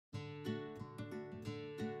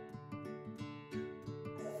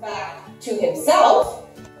fact to himself,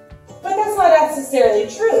 but that's not necessarily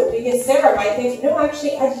true, because Sarah might think, no,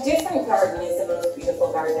 actually a different garden is the most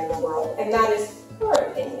beautiful garden in the world, and that is her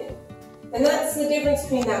opinion. And that's the difference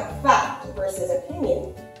between that fact versus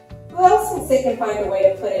opinion. Who else thinks they can find a way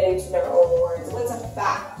to put it into their own words? What's a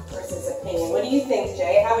fact versus opinion? What do you think,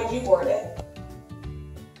 Jay? How would you word it?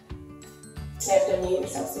 You have to unmute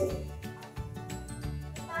yourself, Susie.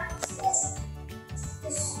 Fact is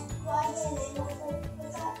describing an opinion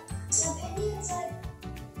is like what you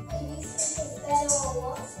think is better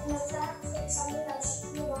or worse, and a fact is something that's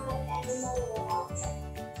true or animal or object.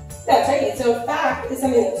 That's right. So a fact is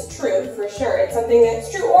something that's true, for sure. It's something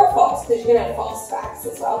that's true or false, because you can have false facts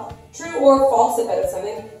as well. True or false about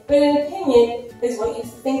something. But an opinion is what you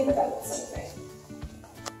think about something.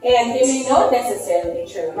 And it may not necessarily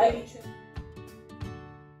be true. It might be true.